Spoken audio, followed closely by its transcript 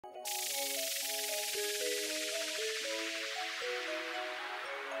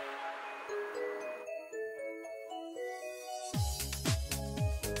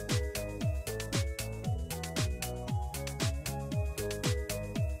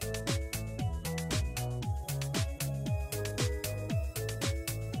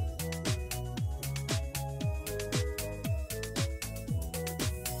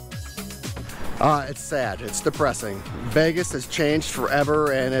It's sad, it's depressing. Vegas has changed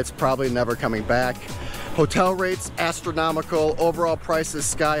forever and it's probably never coming back. Hotel rates astronomical, overall prices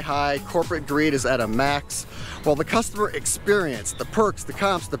sky high, corporate greed is at a max, while the customer experience, the perks, the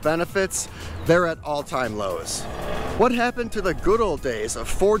comps, the benefits, they're at all-time lows. What happened to the good old days of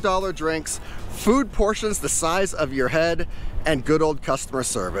 $4 drinks, food portions the size of your head, and good old customer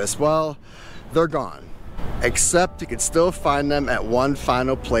service? Well, they're gone. Except you can still find them at one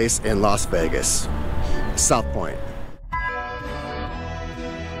final place in Las Vegas, South Point.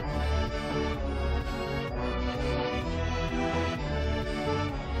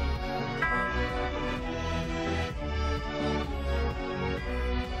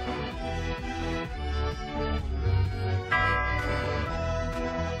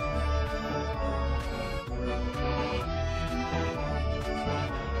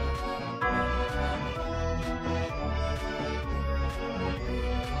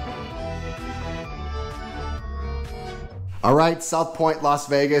 All right, South Point, Las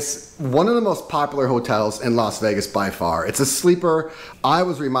Vegas, one of the most popular hotels in Las Vegas by far. It's a sleeper. I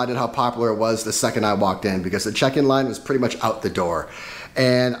was reminded how popular it was the second I walked in because the check-in line was pretty much out the door.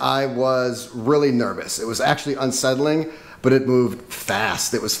 And I was really nervous. It was actually unsettling, but it moved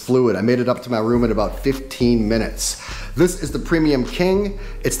fast. It was fluid. I made it up to my room in about 15 minutes. This is the Premium King.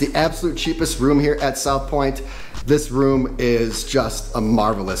 It's the absolute cheapest room here at South Point. This room is just a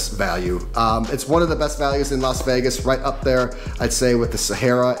marvelous value. It's one of the best values in Las Vegas, right up there, I'd say, with the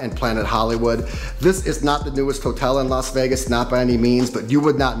Sahara and Planet Hollywood. This is not the newest hotel in Las Vegas, not by any means, but you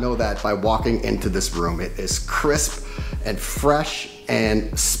would not know that by walking into this room. It is crisp and fresh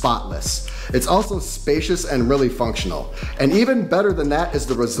and spotless. It's also spacious and really functional. And even better than that is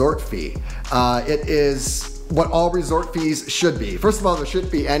the resort fee. It is what all resort fees should be. First of all, there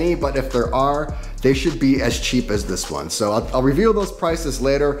shouldn't be any, but if there are, they should be as cheap as this one. So I'll reveal those prices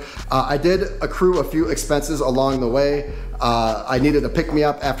later. I did accrue a few expenses along the way. I needed a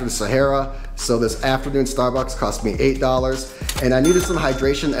pick-me-up after the Sahara, so this afternoon Starbucks cost me $8, and I needed some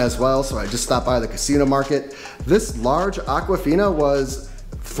hydration as well, so I just stopped by the casino market. This large Aquafina was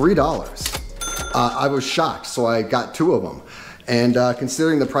 $3. I was shocked, so I got 2 of them. And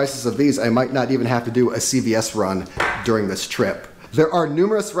considering the prices of these, I might not even have to do a CVS run during this trip. There are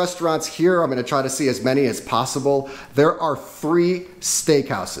numerous restaurants here. I'm gonna try to see as many as possible. There are 3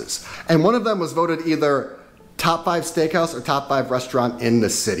 steakhouses, and one of them was voted either top 5 steakhouse or top 5 restaurant in the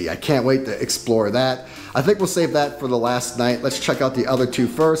city. I can't wait to explore that. I think we'll save that for the last night. Let's check out the other 2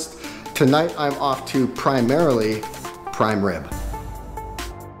 first. Tonight I'm off to primarily prime rib.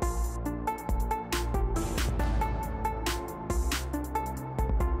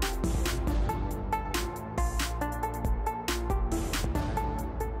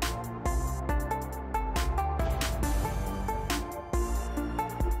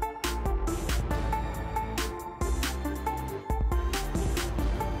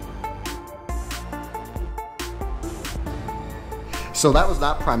 So that was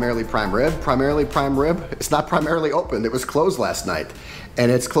not primarily prime rib. Primarily prime rib, it's not primarily open. It was closed last night.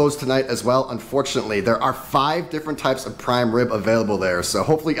 And it's closed tonight as well, unfortunately. There are 5 different types of prime rib available there, so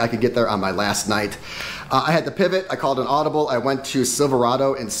hopefully I can get there on my last night. I had to pivot, I called an audible, I went to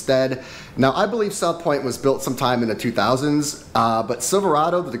Silverado instead. Now I believe South Point was built sometime in the 2000s, but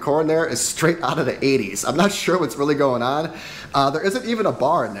Silverado, the decor in there is straight out of the 80s. I'm not sure what's really going on. There isn't even a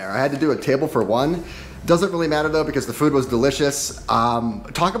bar in there. I had to do a table for 1. Doesn't really matter though because the food was delicious.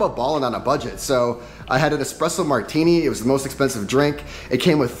 Talk about balling on a budget. So I had an espresso martini. It was the most expensive drink. It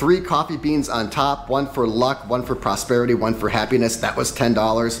came with 3 coffee beans on top, 1 for luck, 1 for prosperity, 1 for happiness. That was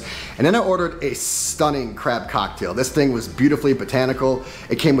 $10. And then I ordered a stunning crab cocktail. This thing was beautifully botanical.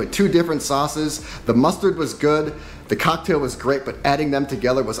 It came with 2 different sauces. The mustard was good. The cocktail was great, but adding them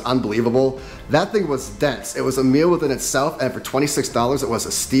together was unbelievable. That thing was dense. It was a meal within itself, and for $26, it was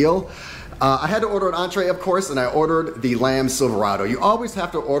a steal. I had to order an entree, of course, and I ordered the lamb Silverado. You always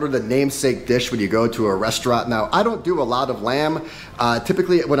have to order the namesake dish when you go to a restaurant. Now, I don't do a lot of lamb.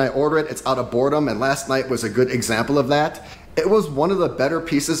 Typically, when I order it, it's out of boredom, and last night was a good example of that. It was one of the better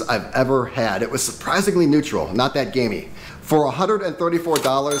pieces I've ever had. It was surprisingly neutral, not that gamey. For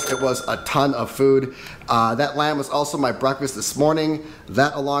 $134, it was a ton of food. That lamb was also my breakfast this morning.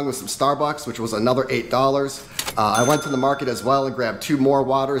 That along with some Starbucks, which was another $8. I went to the market as well and grabbed 2 more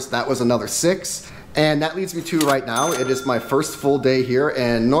waters. That was another $6. And that leads me to right now. It is my first full day here,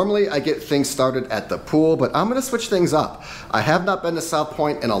 and normally I get things started at the pool, but I'm gonna switch things up. I have not been to South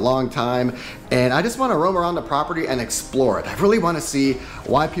Point in a long time, and I just wanna roam around the property and explore it. I really wanna see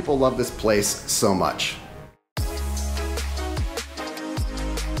why people love this place so much.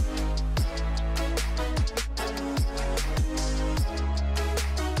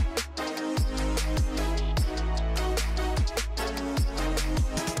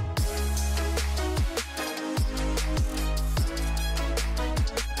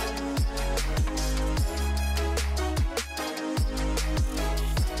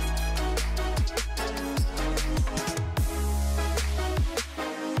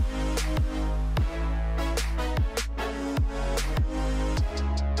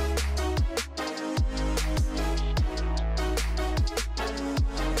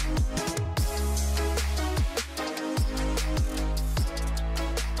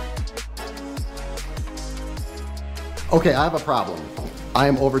 Okay, I have a problem. I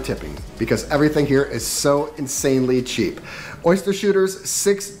am over tipping because everything here is so insanely cheap. Oyster shooters,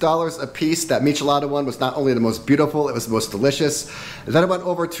 $6 a piece. That michelada one was not only the most beautiful, it was the most delicious. Then I went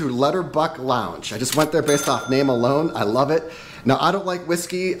over to Letterbuck Lounge. I just went there based off name alone. I love it. Now, I don't like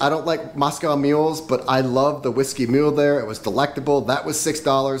whiskey, I don't like Moscow mules, but I love the whiskey mule there. It was delectable. That was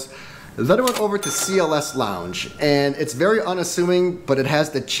 $6. Then I went over to CLS Lounge, and it's very unassuming, but it has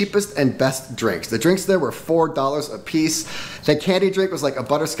the cheapest and best drinks. The drinks there were $4 a piece. The candy drink was like a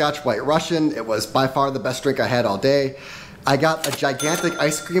butterscotch white Russian. It was by far the best drink I had all day. I got a gigantic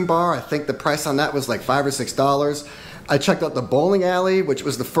ice cream bar. I think the price on that was like $5 or $6. I checked out the bowling alley, which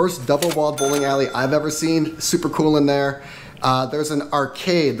was the first double-walled bowling alley I've ever seen. Super cool in there. There's an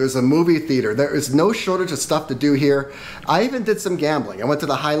arcade, there's a movie theater. There is no shortage of stuff to do here. I even did some gambling. I went to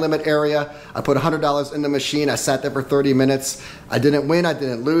the high limit area. I put $100 in the machine. I sat there for 30 minutes. I didn't win, I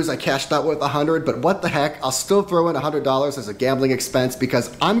didn't lose. I cashed out with 100, but what the heck? I'll still throw in $100 as a gambling expense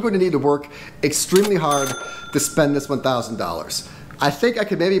because I'm going to need to work extremely hard to spend this $1,000. I think I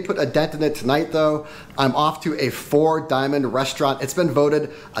could maybe put a dent in it tonight though. I'm off to a 4-diamond restaurant. It's been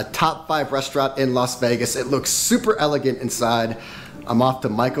voted a top 5 restaurant in Las Vegas. It looks super elegant inside. I'm off to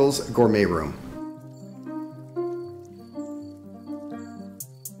Michael's Gourmet Room.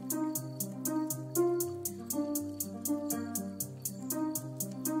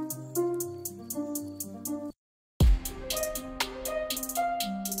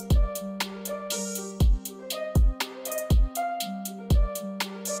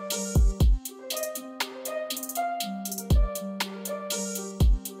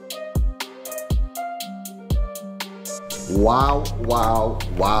 Wow, wow,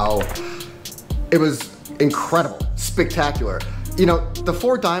 wow. It was incredible, spectacular. You know, the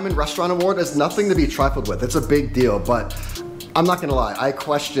 4-Diamond Restaurant Award is nothing to be trifled with. It's a big deal, but I'm not gonna lie, I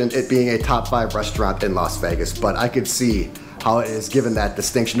questioned it being a top 5 restaurant in Las Vegas, but I could see how it is given that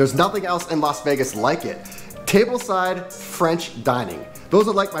distinction. There's nothing else in Las Vegas like it. Tableside French dining. Those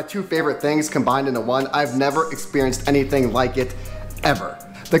are like my 2 favorite things combined into one. I've never experienced anything like it, ever.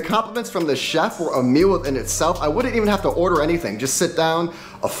 The compliments from the chef were a meal within itself. I wouldn't even have to order anything. Just sit down,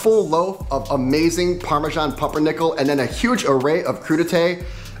 a full loaf of amazing Parmesan pumpernickel, and then a huge array of crudité.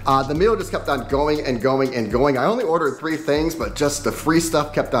 The meal just kept on going and going and going. I only ordered 3 things, but just the free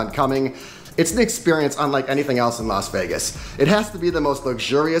stuff kept on coming. It's an experience unlike anything else in Las Vegas. It has to be the most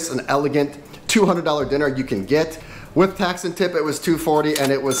luxurious and elegant $200 dinner you can get. With tax and tip, it was $240, and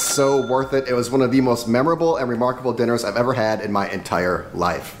it was so worth it. It was one of the most memorable and remarkable dinners I've ever had in my entire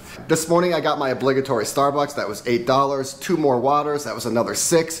life. This morning, I got my obligatory Starbucks. That was $8. 2 more waters. That was another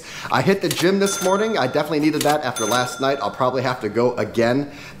 $6. I hit the gym this morning. I definitely needed that after last night. I'll probably have to go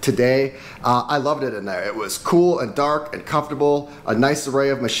again today. I loved it in there. It was cool and dark and comfortable. A nice array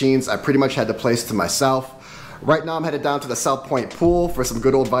of machines. I pretty much had the place to myself. Right now, I'm headed down to the South Point pool for some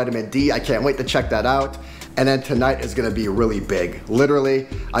good old vitamin D. I can't wait to check that out. And then tonight is gonna be really big. Literally,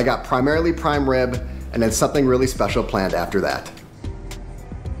 I got primarily prime rib and then something really special planned after that.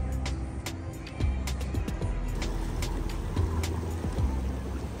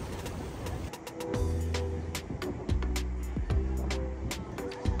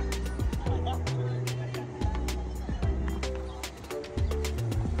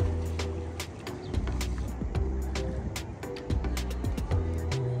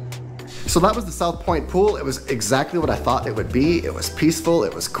 So that was the South Point pool. It was exactly what I thought it would be. It was peaceful,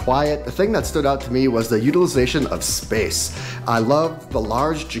 it was quiet. The thing that stood out to me was the utilization of space. I loved the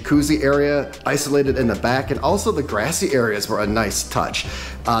large jacuzzi area isolated in the back, and also the grassy areas were a nice touch.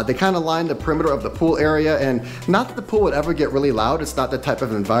 They kind of lined the perimeter of the pool area, and not that the pool would ever get really loud, it's not the type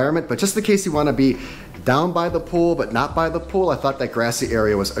of environment, but just in case you want to be down by the pool but not by the pool, I thought that grassy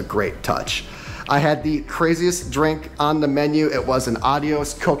area was a great touch. I had the craziest drink on the menu. It was an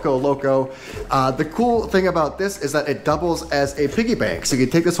Adios Coco Loco. The cool thing about this is that it doubles as a piggy bank. So you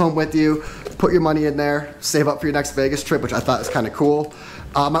can take this home with you, put your money in there, save up for your next Vegas trip, which I thought was kind of cool.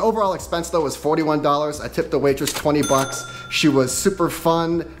 My overall expense though was $41. I tipped the waitress 20 bucks. She was super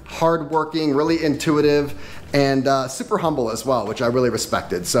fun, hardworking, really intuitive, and super humble as well, which I really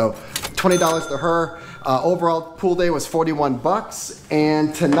respected. So $20 to her. Overall pool day was 41 bucks,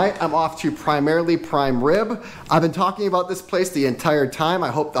 and tonight I'm off to primarily prime rib. I've been talking about this place the entire time. I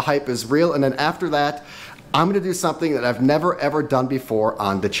hope the hype is real, and then after that, I'm gonna do something that I've never ever done before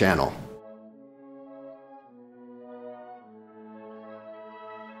on the channel.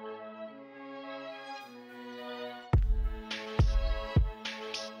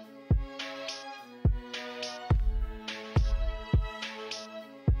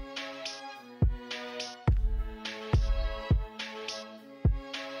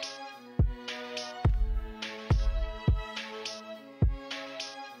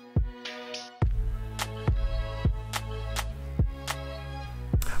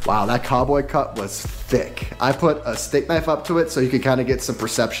 Wow, that cowboy cut was thick. I put a steak knife up to it so you could kind of get some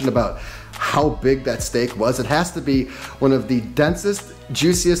perception about how big that steak was. It has to be one of the densest,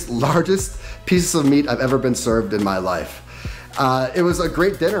 juiciest, largest pieces of meat I've ever been served in my life. It was a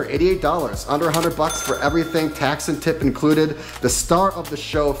great dinner, $88, under $100 for everything, tax and tip included. The star of the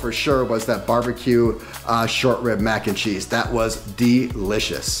show for sure was that barbecue short rib mac and cheese. That was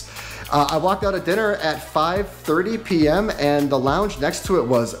delicious. I walked out of dinner at 5:30 p.m. and the lounge next to it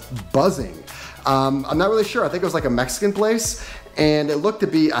was buzzing. I'm not really sure, I think it was like a Mexican place, and it looked to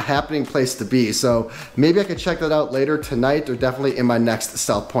be a happening place to be, so maybe I could check that out later tonight or definitely in my next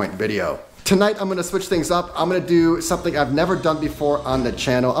South Point video. Tonight I'm gonna switch things up. I'm gonna do something I've never done before on the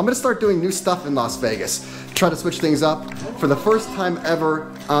channel. I'm gonna start doing new stuff in Las Vegas. Try to switch things up. For the first time ever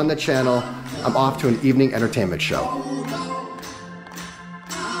on the channel, I'm off to an evening entertainment show.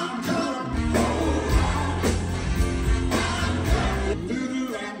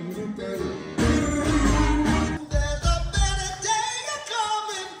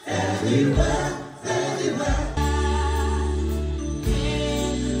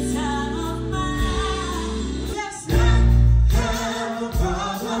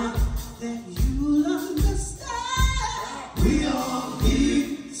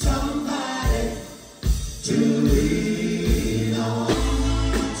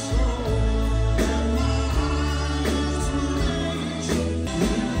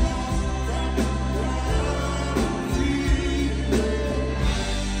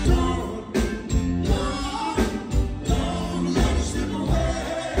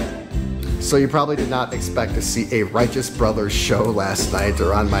 So you probably did not expect to see a Righteous Brothers show last night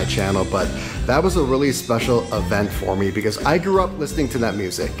or on my channel, but that was a really special event for me because I grew up listening to that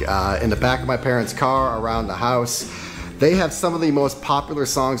music in the back of my parents' car, around the house. They have some of the most popular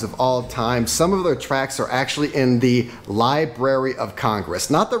songs of all time. Some of their tracks are actually in the Library of Congress.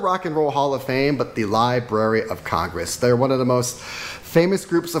 Not the Rock and Roll Hall of Fame, but the Library of Congress. They're one of the most famous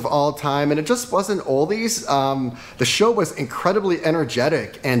groups of all time, and it just wasn't oldies. The show was incredibly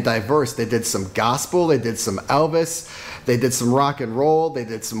energetic and diverse. They did some gospel, they did some Elvis, they did some rock and roll, they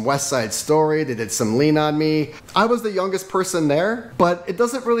did some West Side Story, they did some Lean On Me. I was the youngest person there, but it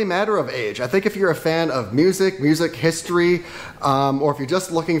doesn't really matter of age. I think if you're a fan of music history, or if you're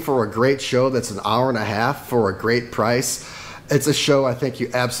just looking for a great show that's an hour and a half for a great price, it's a show I think you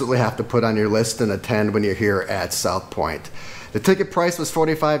absolutely have to put on your list and attend when you're here at South Point. The ticket price was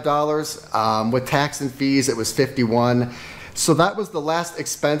 $45. With tax and fees, it was $51. So that was the last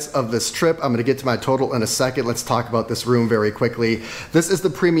expense of this trip. I'm gonna get to my total in a second. Let's talk about this room very quickly. This is the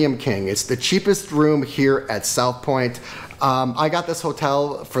Premium King. It's the cheapest room here at South Point. I got this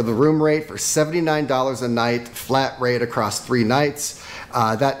hotel for the room rate for $79 a night, flat rate across 3 nights.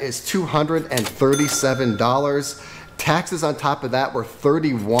 That is $237. Taxes on top of that were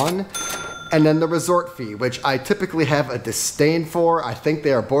 $31. And then the resort fee, which I typically have a disdain for. I think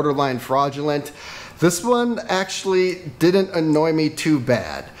they are borderline fraudulent. This one actually didn't annoy me too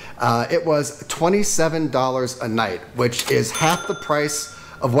bad. It was $27 a night, which is half the price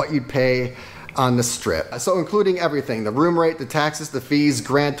of what you'd pay on the Strip. So including everything, the room rate, the taxes, the fees,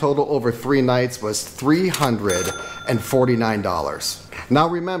 grand total over 3 nights was $349. Now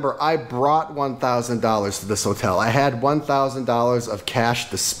remember, I brought $1,000 to this hotel. I had $1,000 of cash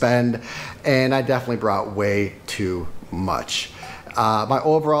to spend, and I definitely brought way too much. My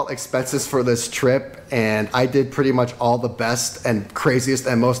overall expenses for this trip, and I did pretty much all the best and craziest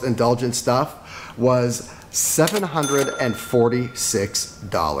and most indulgent stuff, was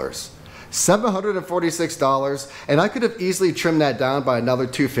 $746. $746, and I could have easily trimmed that down by another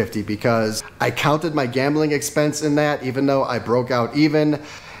 $250 because I counted my gambling expense in that, even though I broke out even.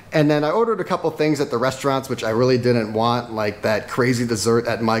 And then I ordered a couple things at the restaurants which I really didn't want, like that crazy dessert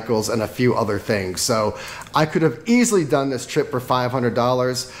at Michael's and a few other things. So I could have easily done this trip for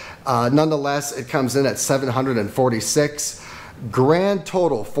 $500. Nonetheless, it comes in at $746. Grand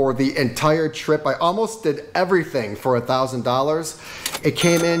total for the entire trip, I almost did everything for $1,000. It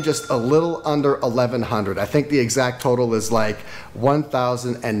came in just a little under $1,100. I think the exact total is like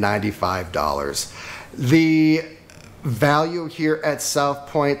 $1,095. The value here at South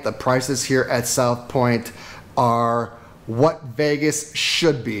Point, the prices here at South Point are what Vegas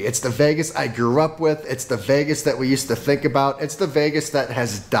should be. It's the Vegas I grew up with. It's the Vegas that we used to think about. It's the Vegas that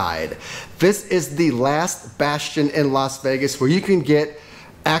has died. This is the last bastion in Las Vegas where you can get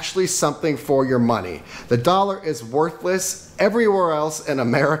actually something for your money. The dollar is worthless everywhere else in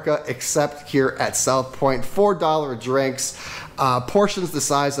America except here at South Point. $4 drinks, portions the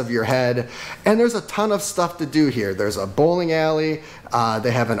size of your head, and there's a ton of stuff to do here. There's a bowling alley,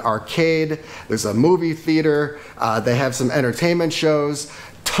 they have an arcade, there's a movie theater, they have some entertainment shows,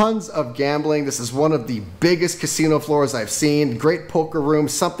 Tons of gambling. This is one of the biggest casino floors I've seen. Great poker room,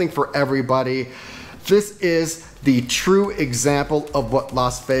 something for everybody. This is the true example of what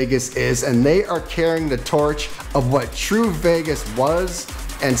Las Vegas is, and they are carrying the torch of what true Vegas was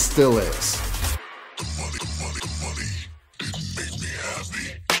and still is.